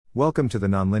Welcome to the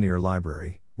Nonlinear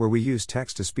Library, where we use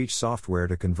text-to-speech software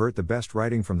to convert the best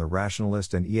writing from the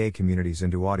Rationalist and EA communities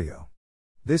into audio.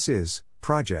 This is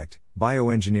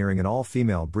bioengineering an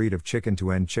all-female breed of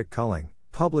chicken-to-end chick culling,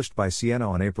 published by Cienna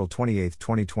on April 28,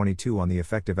 2022 on the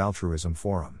Effective Altruism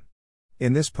forum.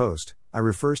 In this post, I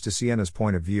refers to Cienna's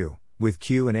point of view, with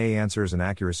Q&A answers and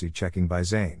accuracy checking by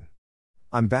Zane.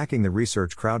 I'm backing the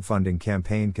research crowdfunding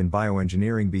campaign Can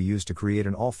Bioengineering Be Used to Create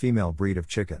an All-Female Breed of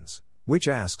Chickens? Which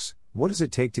asks, what does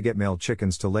it take to get male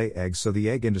chickens to lay eggs so the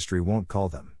egg industry won't cull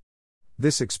them?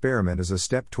 This experiment is a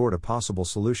step toward a possible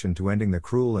solution to ending the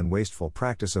cruel and wasteful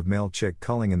practice of male chick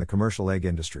culling in the commercial egg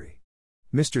industry.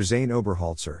 Mr. Zane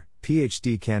Oberholzer,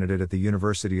 PhD candidate at the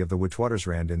University of the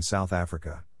Witwatersrand in South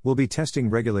Africa, will be testing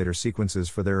regulator sequences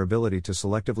for their ability to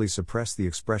selectively suppress the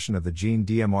expression of the gene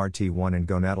DMRT1 in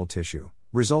gonadal tissue,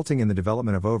 resulting in the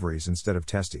development of ovaries instead of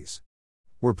testes.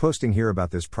 We're posting here about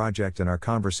this project and our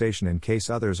conversation in case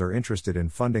others are interested in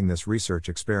funding this research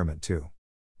experiment too.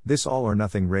 This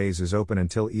all-or-nothing raise is open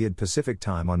until EOD Pacific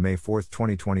Time on May 4,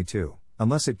 2022,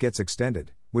 unless it gets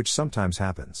extended, which sometimes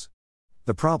happens.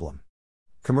 The problem: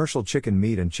 commercial chicken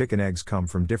meat and chicken eggs come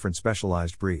from different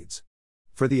specialized breeds.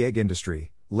 For the egg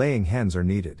industry, laying hens are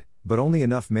needed, but only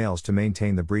enough males to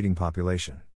maintain the breeding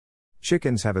population.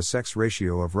 Chickens have a sex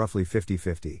ratio of roughly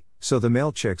 50-50, so the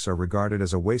male chicks are regarded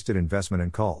as a wasted investment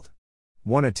and culled.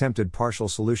 One attempted partial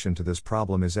solution to this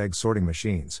problem is egg sorting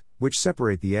machines, which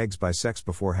separate the eggs by sex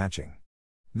before hatching.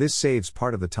 This saves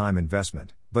part of the time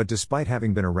investment, but despite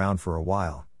having been around for a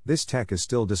while, this tech is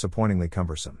still disappointingly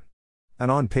cumbersome. An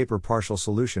on-paper partial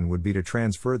solution would be to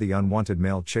transfer the unwanted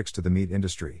male chicks to the meat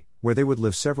industry, where they would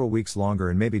live several weeks longer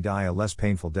and maybe die a less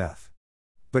painful death.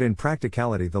 But in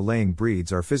practicality, the laying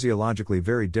breeds are physiologically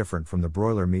very different from the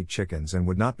broiler meat chickens and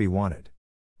would not be wanted.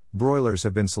 Broilers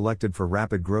have been selected for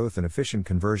rapid growth and efficient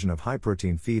conversion of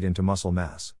high-protein feed into muscle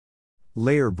mass.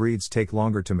 Layer breeds take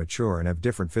longer to mature and have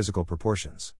different physical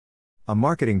proportions. A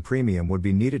marketing premium would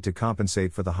be needed to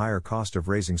compensate for the higher cost of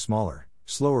raising smaller,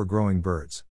 slower-growing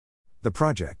birds. The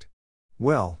project: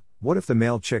 well, what if the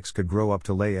male chicks could grow up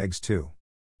to lay eggs too?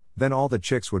 Then all the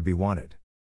chicks would be wanted.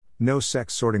 No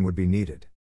sex sorting would be needed.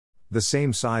 The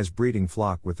same size breeding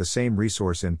flock with the same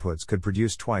resource inputs could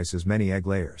produce twice as many egg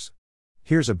layers.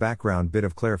 Here's a background bit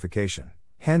of clarification.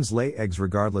 Hens lay eggs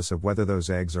regardless of whether those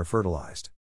eggs are fertilized.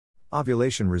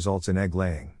 Ovulation results in egg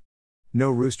laying.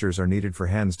 No roosters are needed for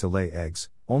hens to lay eggs,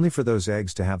 only for those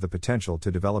eggs to have the potential to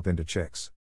develop into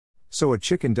chicks. So a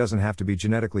chicken doesn't have to be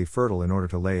genetically fertile in order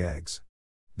to lay eggs.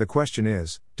 The question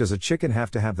is, does a chicken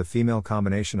have to have the female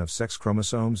combination of sex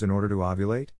chromosomes in order to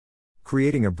ovulate?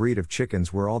 Creating a breed of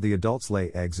chickens where all the adults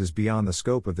lay eggs is beyond the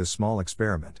scope of this small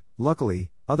experiment. Luckily,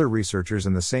 other researchers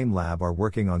in the same lab are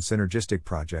working on synergistic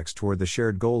projects toward the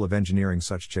shared goal of engineering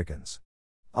such chickens.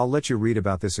 I'll let you read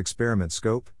about this experiment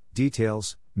scope,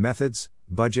 details, methods,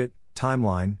 budget,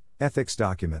 timeline, ethics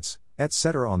documents,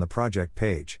 etc. on the project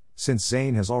page, since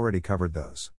Zane has already covered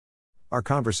those. Our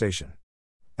conversation.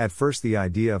 At first, the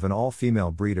idea of an all-female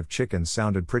breed of chickens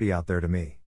sounded pretty out there to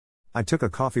me. I took a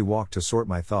coffee walk to sort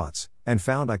my thoughts, and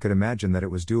found I could imagine that it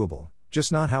was doable,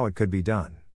 just not how it could be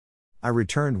done. I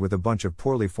returned with a bunch of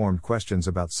poorly formed questions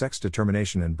about sex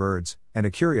determination in birds, and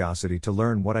a curiosity to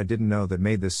learn what I didn't know that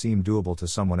made this seem doable to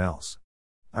someone else.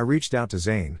 I reached out to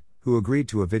Zane, who agreed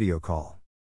to a video call.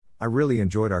 I really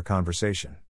enjoyed our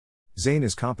conversation. Zane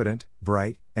is competent,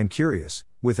 bright, and curious,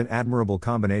 with an admirable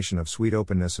combination of sweet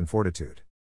openness and fortitude.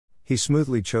 He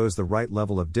smoothly chose the right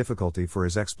level of difficulty for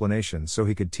his explanation so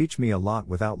he could teach me a lot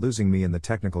without losing me in the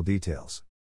technical details.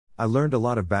 I learned a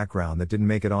lot of background that didn't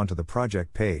make it onto the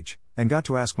project page, and got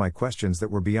to ask my questions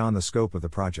that were beyond the scope of the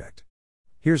project.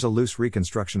 Here's a loose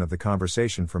reconstruction of the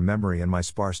conversation from memory and my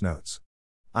sparse notes.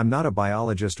 I'm not a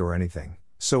biologist or anything,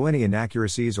 so any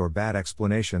inaccuracies or bad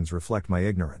explanations reflect my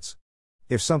ignorance.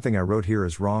 If something I wrote here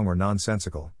is wrong or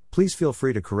nonsensical, please feel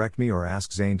free to correct me or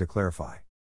ask Zane to clarify.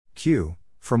 Q.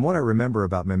 From what I remember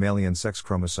about mammalian sex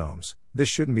chromosomes, this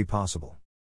shouldn't be possible.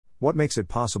 What makes it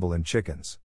possible in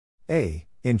chickens? A.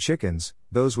 In chickens,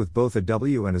 those with both a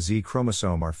W and a Z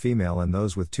chromosome are female and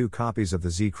those with 2 copies of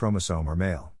the Z chromosome are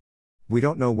male. We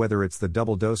don't know whether it's the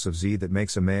double dose of Z that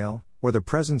makes a male, or the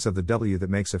presence of the W that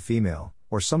makes a female,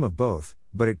 or some of both,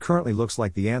 but it currently looks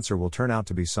like the answer will turn out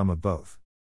to be some of both.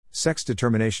 Sex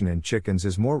determination in chickens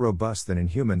is more robust than in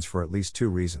humans for at least 2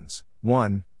 reasons.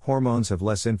 1. Hormones have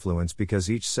less influence because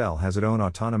each cell has its own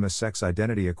autonomous sex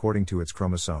identity according to its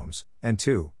chromosomes, and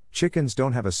 2. Chickens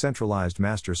don't have a centralized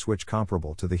master switch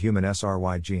comparable to the human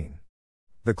SRY gene.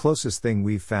 The closest thing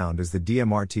we've found is the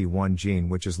DMRT1 gene,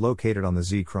 which is located on the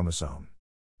Z chromosome.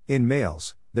 In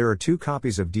males, there are 2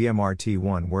 copies of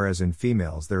DMRT1, whereas in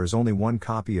females there is only 1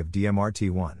 copy of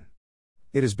DMRT1.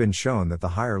 It has been shown that the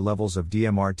higher levels of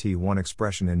DMRT1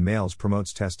 expression in males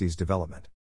promotes testes development.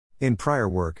 In prior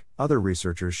work, other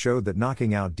researchers showed that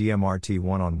knocking out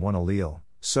DMRT1 on one allele,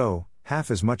 so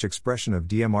half as much expression of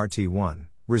DMRT1,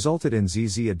 resulted in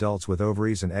ZZ adults with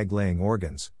ovaries and egg-laying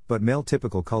organs, but male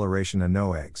typical coloration and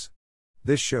no eggs.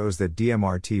 This shows that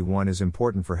DMRT1 is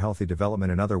important for healthy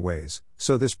development in other ways,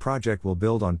 so this project will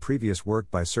build on previous work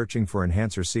by searching for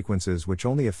enhancer sequences which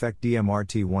only affect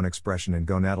DMRT1 expression in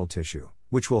gonadal tissue,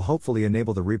 which will hopefully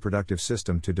enable the reproductive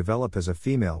system to develop as a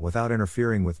female without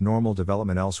interfering with normal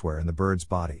development elsewhere in the bird's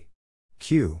body.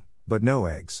 Q. But no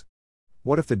eggs.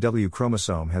 What if the W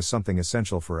chromosome has something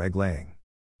essential for egg laying?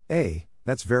 A.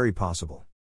 That's very possible.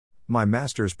 My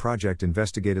master's project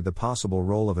investigated the possible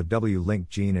role of a W-linked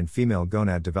gene in female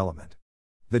gonad development.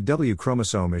 The W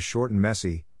chromosome is short and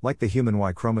messy, like the human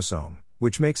Y chromosome,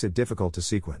 which makes it difficult to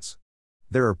sequence.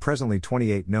 There are presently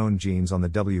 28 known genes on the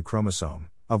W chromosome,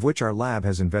 of which our lab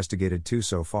has investigated 2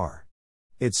 so far.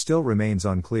 It still remains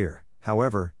unclear,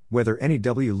 however, whether any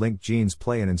W-linked genes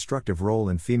play an instructive role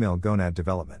in female gonad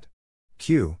development.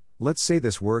 Q. Let's say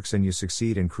this works and you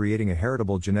succeed in creating a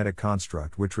heritable genetic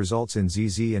construct which results in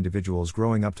ZZ individuals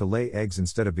growing up to lay eggs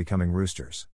instead of becoming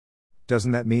roosters.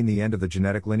 Doesn't that mean the end of the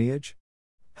genetic lineage?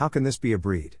 How can this be a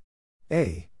breed?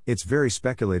 A. It's very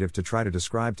speculative to try to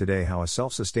describe today how a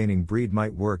self-sustaining breed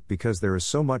might work because there is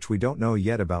so much we don't know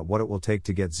yet about what it will take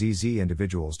to get ZZ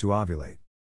individuals to ovulate.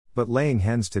 But laying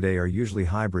hens today are usually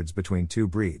hybrids between 2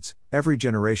 breeds. Every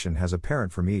generation has a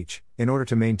parent from each, in order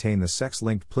to maintain the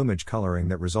sex-linked plumage coloring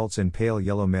that results in pale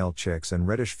yellow male chicks and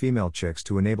reddish female chicks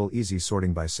to enable easy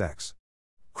sorting by sex.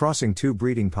 Crossing 2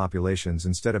 breeding populations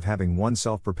instead of having one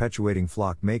self-perpetuating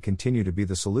flock may continue to be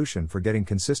the solution for getting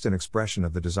consistent expression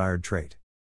of the desired trait.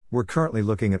 We're currently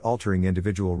looking at altering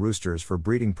individual roosters for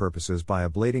breeding purposes by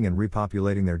ablating and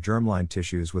repopulating their germline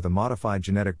tissues with a modified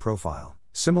genetic profile,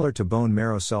 similar to bone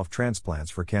marrow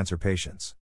self-transplants for cancer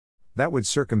patients. That would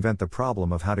circumvent the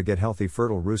problem of how to get healthy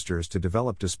fertile roosters to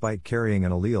develop despite carrying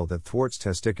an allele that thwarts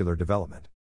testicular development.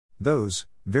 Those,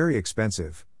 very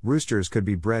expensive, roosters could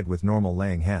be bred with normal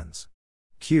laying hens.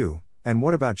 Q. And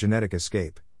what about genetic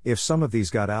escape? If some of these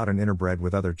got out and interbred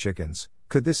with other chickens,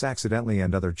 could this accidentally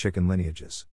end other chicken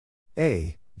lineages?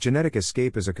 A. Genetic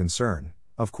escape is a concern,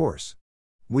 of course.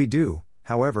 We do,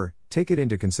 however, take it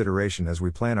into consideration as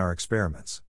we plan our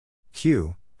experiments.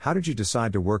 Q. How did you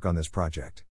decide to work on this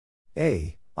project?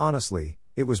 A. Honestly,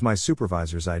 it was my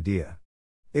supervisor's idea.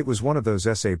 It was one of those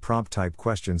essay prompt type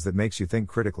questions that makes you think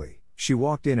critically. She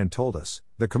walked in and told us,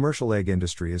 the commercial egg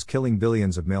industry is killing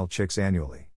billions of male chicks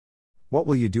annually. What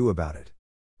will you do about it?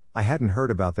 I hadn't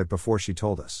heard about that before she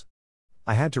told us.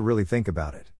 I had to really think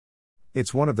about it.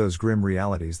 It's one of those grim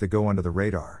realities that go under the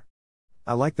radar.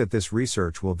 I like that this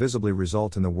research will visibly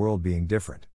result in the world being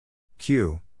different.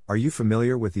 Q. Are you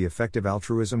familiar with the Effective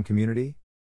Altruism community?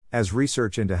 As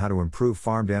research into how to improve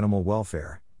farmed animal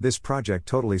welfare, this project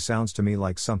totally sounds to me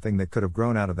like something that could have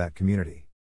grown out of that community.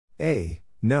 A.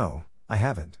 No, I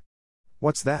haven't.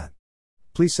 What's that?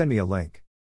 Please send me a link.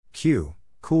 Q.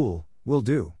 Cool, will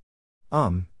do.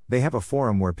 They have a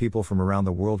forum where people from around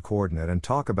the world coordinate and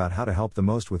talk about how to help the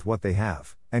most with what they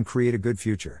have, and create a good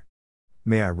future.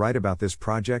 May I write about this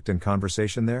project and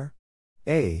conversation there?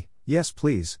 A. Yes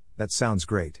please, that sounds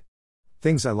great.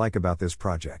 Things I like about this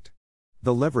project.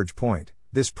 The leverage point,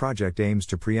 this project aims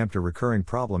to preempt a recurring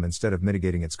problem instead of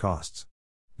mitigating its costs.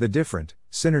 The different,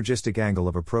 synergistic angle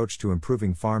of approach to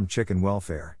improving farm chicken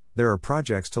welfare. There are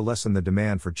projects to lessen the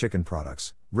demand for chicken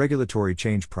products, regulatory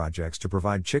change projects to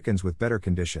provide chickens with better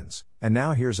conditions, and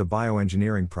now here's a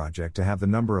bioengineering project to have the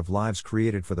number of lives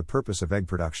created for the purpose of egg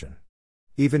production.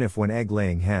 Even if when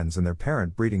egg-laying hens and their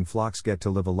parent breeding flocks get to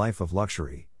live a life of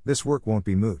luxury, this work won't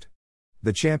be moot.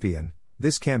 The champion,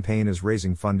 this campaign is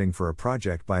raising funding for a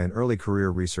project by an early career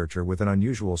researcher with an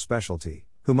unusual specialty,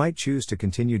 who might choose to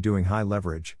continue doing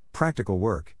high-leverage, practical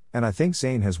work, and I think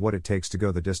Zane has what it takes to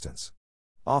go the distance.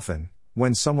 Often,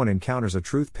 when someone encounters a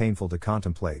truth painful to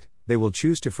contemplate, they will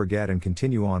choose to forget and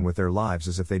continue on with their lives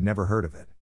as if they'd never heard of it.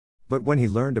 But when he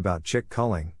learned about chick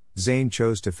culling, Zane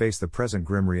chose to face the present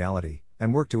grim reality,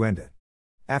 and work to end it.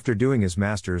 After doing his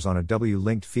master's on a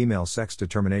W-linked female sex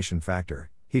determination factor,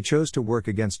 he chose to work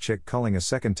against chick culling a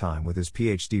second time with his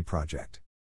PhD project.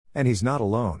 And he's not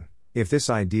alone. If this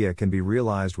idea can be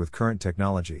realized with current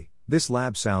technology, this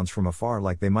lab sounds from afar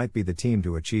like they might be the team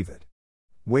to achieve it.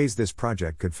 Ways this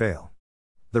project could fail.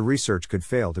 The research could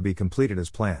fail to be completed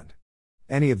as planned.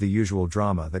 Any of the usual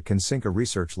drama that can sink a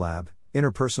research lab,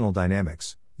 interpersonal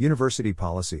dynamics, university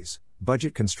policies,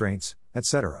 budget constraints,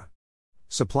 etc.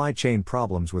 Supply chain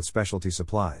problems with specialty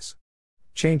supplies.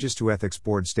 Changes to ethics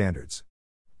board standards.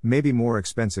 Maybe more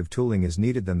expensive tooling is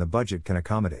needed than the budget can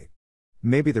accommodate.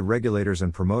 Maybe the regulators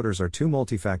and promoters are too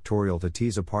multifactorial to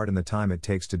tease apart in the time it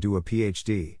takes to do a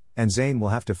PhD, and Zane will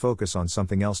have to focus on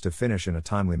something else to finish in a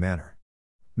timely manner.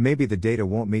 Maybe the data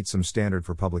won't meet some standard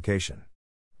for publication.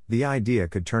 The idea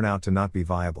could turn out to not be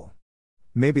viable.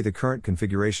 Maybe the current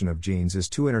configuration of genes is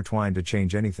too intertwined to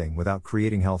change anything without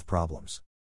creating health problems.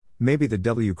 Maybe the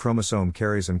W chromosome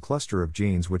carries a cluster of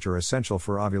genes which are essential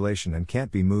for ovulation and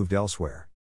can't be moved elsewhere.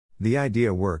 The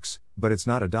idea works, but it's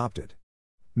not adopted.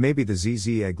 Maybe the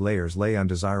ZZ egg layers lay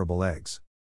undesirable eggs.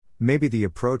 Maybe the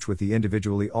approach with the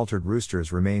individually altered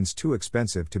roosters remains too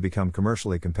expensive to become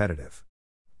commercially competitive.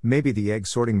 Maybe the egg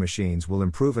sorting machines will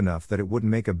improve enough that it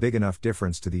wouldn't make a big enough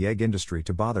difference to the egg industry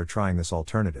to bother trying this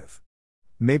alternative.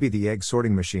 Maybe the egg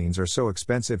sorting machines are so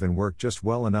expensive and work just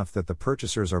well enough that the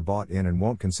purchasers are bought in and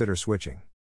won't consider switching.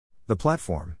 The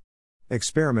platform.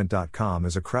 Experiment.com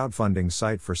is a crowdfunding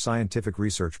site for scientific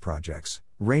research projects,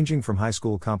 ranging from high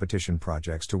school competition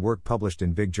projects to work published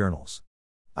in big journals.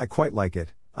 I quite like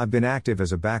it. I've been active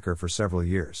as a backer for several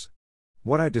years.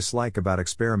 What I dislike about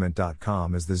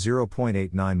Experiment.com is the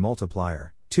 0.89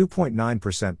 multiplier,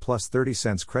 2.9% plus 30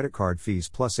 cents credit card fees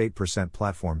plus 8%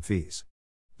 platform fees.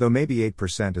 Though maybe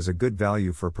 8% is a good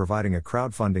value for providing a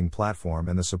crowdfunding platform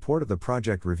and the support of the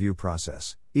project review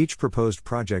process, each proposed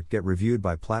project get reviewed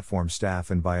by platform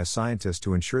staff and by a scientist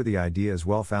to ensure the idea is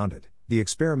well-founded, the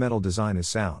experimental design is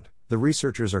sound, the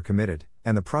researchers are committed,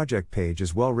 and the project page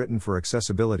is well written for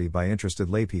accessibility by interested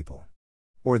laypeople.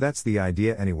 Or that's the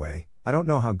idea anyway. I don't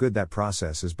know how good that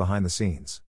process is behind the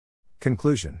scenes.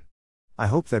 Conclusion. I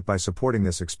hope that by supporting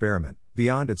this experiment,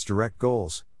 beyond its direct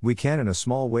goals, we can in a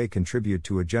small way contribute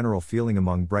to a general feeling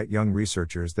among bright young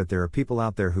researchers that there are people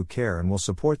out there who care and will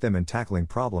support them in tackling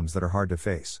problems that are hard to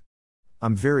face.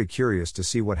 I'm very curious to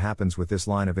see what happens with this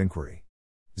line of inquiry.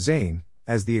 Zane,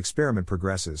 as the experiment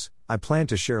progresses, I plan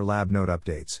to share lab note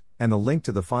updates, and the link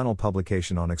to the final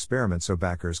publication on experiment so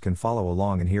backers can follow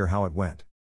along and hear how it went.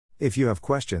 If you have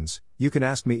questions, you can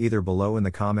ask me either below in the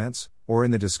comments, or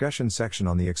in the discussion section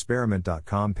on the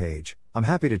experiment.com page. I'm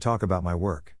happy to talk about my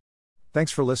work.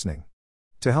 Thanks for listening.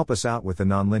 To help us out with the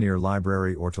Nonlinear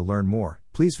Library or to learn more,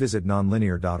 please visit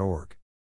nonlinear.org.